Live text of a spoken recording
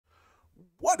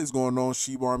What is going on,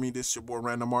 Shibarium? This your boy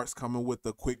Random Arts coming with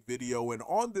a quick video. And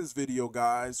on this video,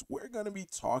 guys, we're going to be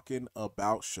talking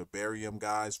about Shibarium,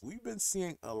 guys. We've been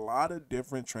seeing a lot of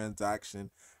different transactions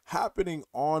happening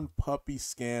on Puppy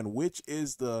Scan, which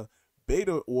is the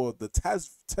beta or the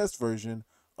test version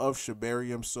of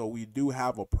Shibarium. So we do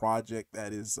have a project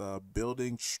that is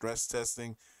building stress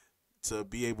testing to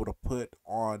be able to put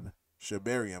on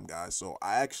Shibarium, guys. So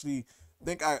I actually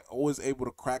think I was able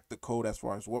to crack the code as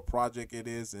far as what project it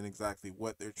is and exactly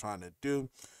what they're trying to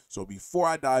do. So before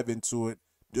I dive into it,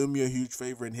 do me a huge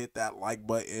favor and hit that like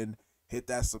button, hit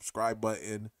that subscribe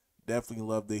button. Definitely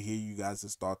love to hear you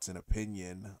guys' thoughts and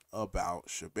opinion about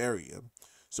Shibarium.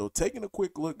 So taking a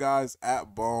quick look, guys,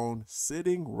 at Bone,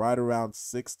 sitting right around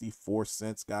 64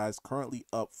 cents, guys, currently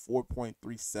up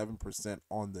 4.37%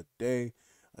 on the day.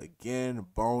 Again,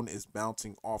 Bone is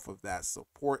bouncing off of that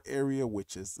support area,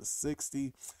 which is the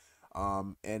 60.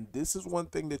 And this is one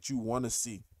thing that you want to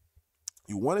see.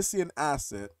 You want to see an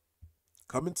asset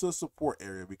come into a support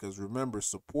area because remember,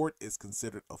 support is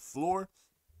considered a floor.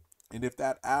 And if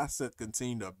that asset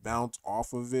continue to bounce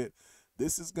off of it,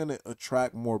 this is going to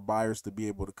attract more buyers to be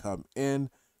able to come in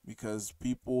because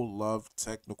people love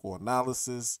technical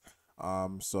analysis.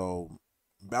 So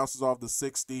bounces off the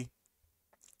 60.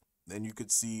 Then you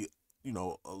could see, you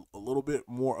know, a little bit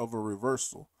more of a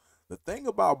reversal. The thing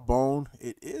about Bone,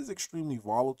 it is extremely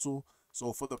volatile.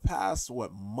 So for the past,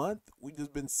 month, we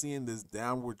just been seeing this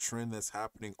downward trend that's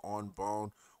happening on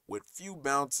Bone with few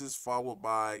bounces followed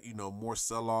by, you know, more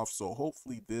sell-off. So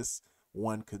hopefully this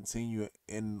one continue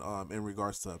in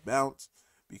regards to a bounce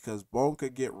because Bone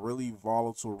could get really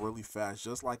volatile really fast.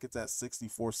 Just like it's at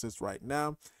 64 cents right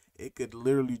now, it could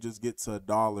literally just get to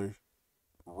 $1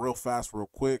 real fast, real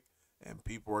quick. And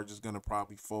people are just going to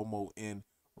probably FOMO in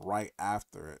right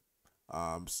after it.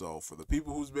 So for the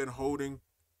people who's been holding,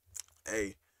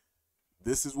 hey,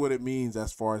 this is what it means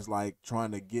as far as like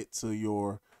trying to get to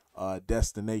your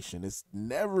destination. It's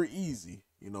never easy.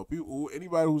 You know,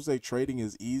 anybody who say trading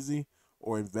is easy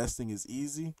or investing is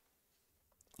easy,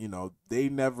 you know, they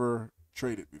never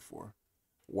traded before.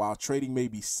 While trading may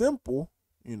be simple,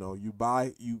 you know, you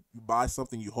buy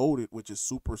something, you hold it, which is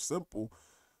super simple.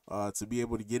 To be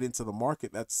able to get into the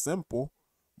market, that's simple.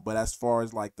 But as far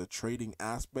as like the trading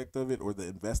aspect of it or the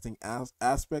investing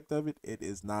aspect of it, it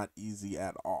is not easy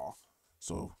at all.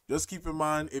 So just keep in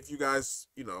mind, if you guys,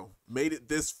 you know, made it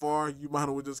this far, you might as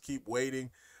well just keep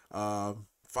waiting. 5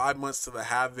 months to the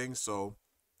halving. So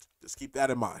just keep that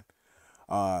in mind.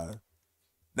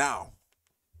 Now,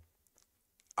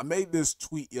 I made this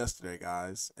tweet yesterday,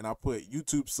 guys, and I put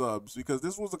YouTube subs because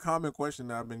this was a common question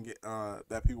that I've been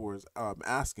that people were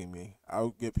asking me. I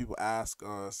would get people ask,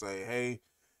 say, "Hey,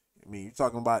 I mean, you're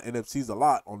talking about NFTs a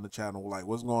lot on the channel. Like,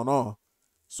 what's going on?"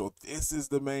 So this is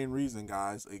the main reason,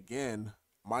 guys. Again,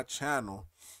 my channel,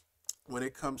 when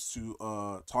it comes to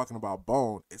talking about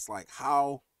Bone, it's like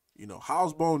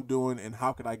how's Bone doing, and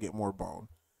how could I get more Bone?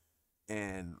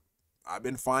 And I've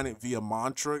been finding via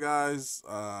mantra, guys.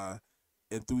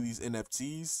 And through these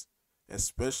NFTs,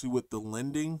 especially with the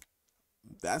lending,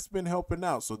 that's been helping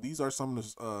out. So these are some of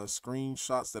the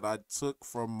screenshots that I took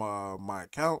from my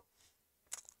account,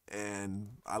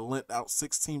 and I lent out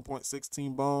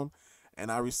 16.16 Bone,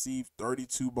 and I received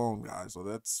 32 Bone, guys. So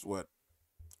that's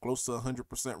close to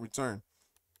 100% return.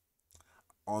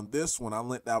 On this one, I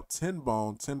lent out 10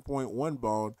 Bone, 10.1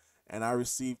 Bone, and I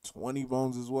received 20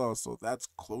 Bones as well. So that's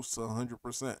close to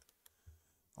 100%.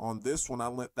 On this one, I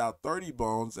lent out 30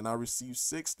 Bones and I received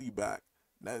 60 back.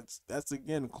 That's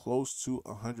again close to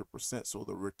 100%. So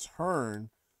the return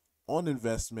on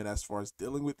investment as far as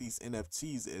dealing with these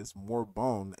NFTs is more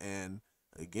Bone. And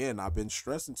again, I've been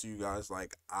stressing to you guys,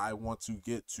 like, I want to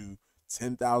get to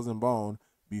 10,000 Bone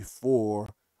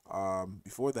before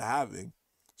the halving.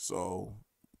 So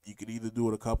you could either do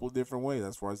it a couple of different ways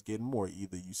as far as getting more.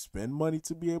 Either you spend money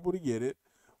to be able to get it,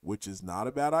 which is not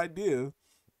a bad idea,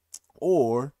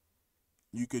 or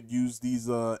you could use these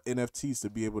NFTs to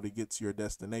be able to get to your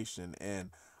destination. And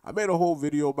I made a whole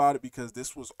video about it because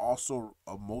this was also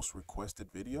a most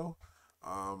requested video.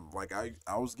 Like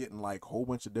I was getting like a whole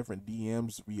bunch of different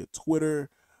DMs via Twitter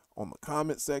on the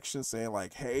comment section saying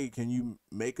like, hey, can you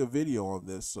make a video on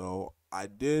this? So I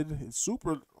did. It's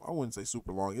I wouldn't say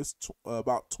super long. It's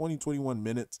about 21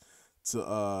 minutes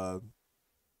to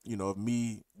you know, of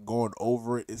me going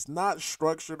over it. It's not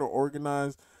structured or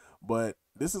organized, but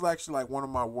this is actually like one of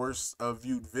my worst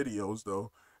viewed videos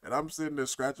though. And I'm sitting there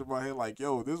scratching my head like,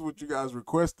 yo, this is what you guys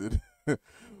requested.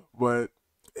 But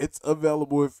it's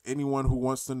available if anyone who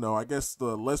wants to know. I guess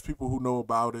the less people who know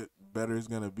about it, better it's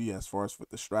gonna be as far as with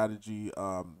the strategy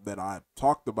that I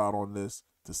talked about on this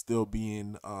to still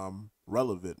being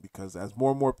relevant, because as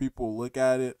more and more people look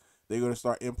at it, they're gonna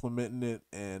start implementing it,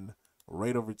 and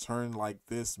rate of return like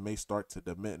this may start to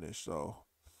diminish. So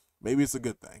maybe it's a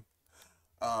good thing.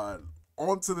 Uh,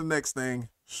 on to the next thing.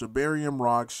 Shibarium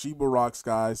rocks, Shiba rocks,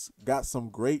 guys. Got some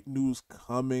great news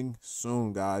coming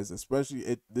soon, guys.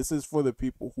 Especially this is for the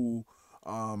people who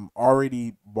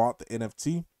already bought the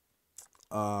NFT.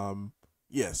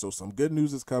 Yeah, so some good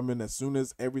news is coming as soon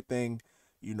as everything,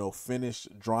 finish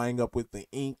drying up with the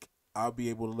ink. I'll be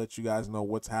able to let you guys know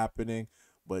what's happening,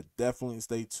 but definitely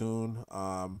stay tuned.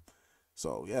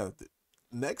 So yeah,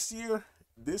 next year,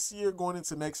 this year going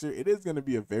into next year, it is going to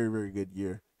be a very, very good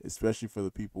year, especially for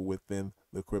the people within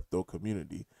the crypto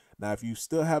community. Now, if you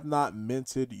still have not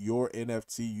minted your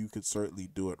NFT, you could certainly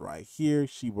do it right here,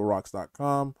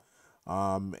 shibarocks.com,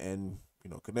 and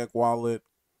Connect Wallet,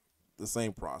 the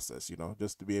same process,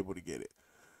 just to be able to get it.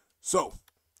 So,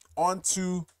 on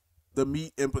to the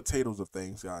meat and potatoes of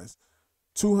things, guys.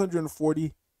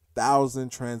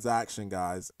 240,000 transaction,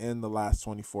 guys, in the last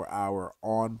 24-hour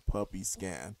on Puppy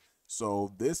Scan.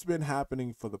 So this been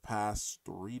happening for the past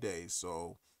 3 days.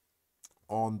 So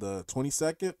on the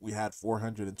 22nd, we had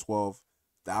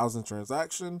 412,000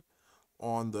 transaction.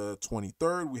 On the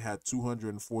 23rd, we had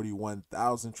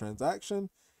 241,000 transaction.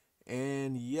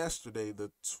 And yesterday,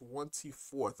 the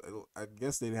 24th, I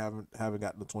guess they haven't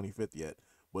gotten the 25th yet,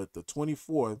 but the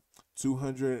 24th,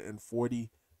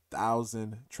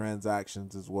 240,000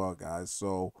 transactions as well, guys.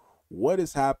 So what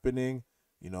is happening?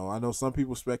 I know some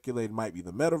people speculate it might be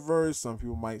the metaverse. Some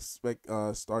people might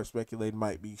start speculating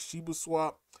might be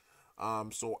shibaswap.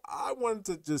 So I wanted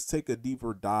to just take a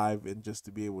deeper dive and just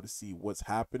to be able to see what's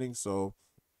happening. So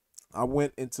I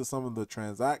went into some of the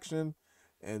transaction,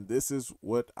 and this is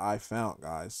what I found,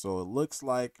 guys. So it looks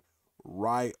like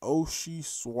Ryoshi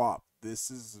swap. This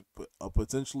is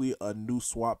potentially a new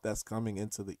swap that's coming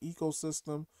into the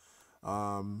ecosystem.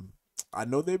 I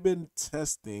know they've been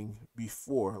testing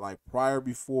before,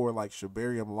 before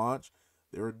Shibarium launch.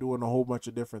 They were doing a whole bunch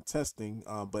of different testing,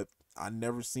 but I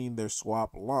never seen their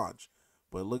swap launch.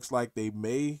 But it looks like they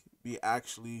may be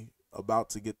actually about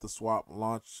to get the swap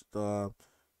launched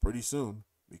pretty soon,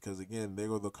 because again, there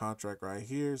go the contract right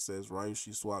here. It says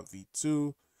Ryoshi swap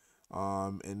V2.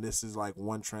 And this is like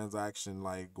one transaction,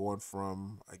 like going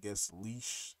from, I guess,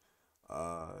 leash,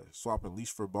 swapping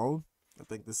leash for bone. I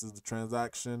think this is the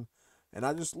transaction. And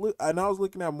I was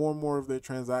looking at more and more of their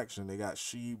transaction. They got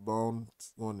Sheeb bone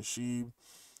going to Sheeb.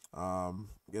 I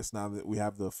guess now that we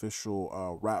have the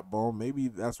official wrap bone, maybe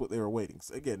that's what they were waiting.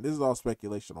 So again, this is all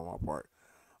speculation on my part.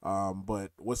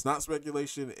 But what's not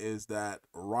speculation is that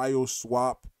Ryo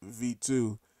Swap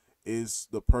V2 is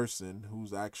the person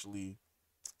who's actually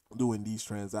doing these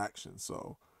transactions.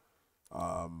 So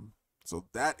so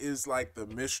that is like the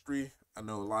mystery. I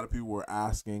know a lot of people were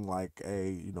asking like,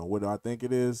 hey, what do I think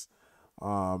it is?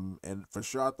 And for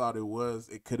sure I thought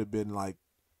it could have been like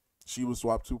Shiba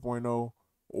Swap 2.0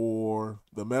 or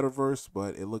the metaverse,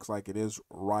 but it looks like it is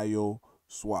Ryo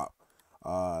Swap.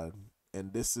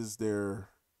 And this is their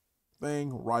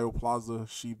thing, Ryo Plaza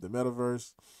Sheep the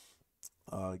metaverse.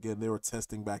 Again, they were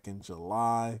testing back in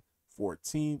July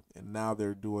 14th, and now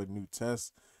they're doing new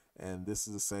tests, and this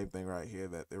is the same thing right here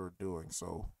that they were doing.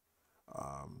 So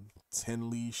 10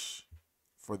 leash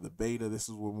for the beta. This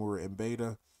is when we were in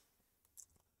beta.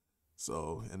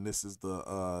 So, and this is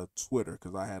the Twitter,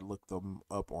 because I had looked them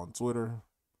up on Twitter.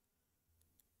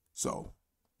 So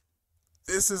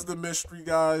this is the mystery,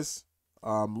 guys.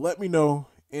 Let me know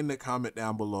in the comment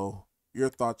down below your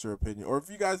thoughts or opinion, or if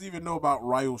you guys even know about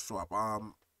Ryo Swap.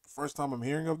 First time I'm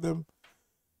hearing of them,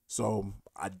 so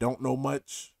I don't know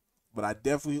much, but I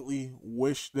definitely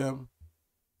wish them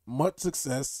much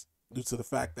success due to the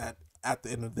fact that at the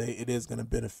end of the day, it is going to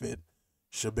benefit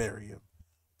Shibarium.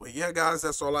 But yeah, guys,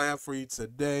 that's all I have for you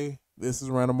today. This is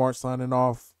Random Art signing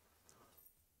off.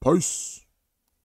 Peace.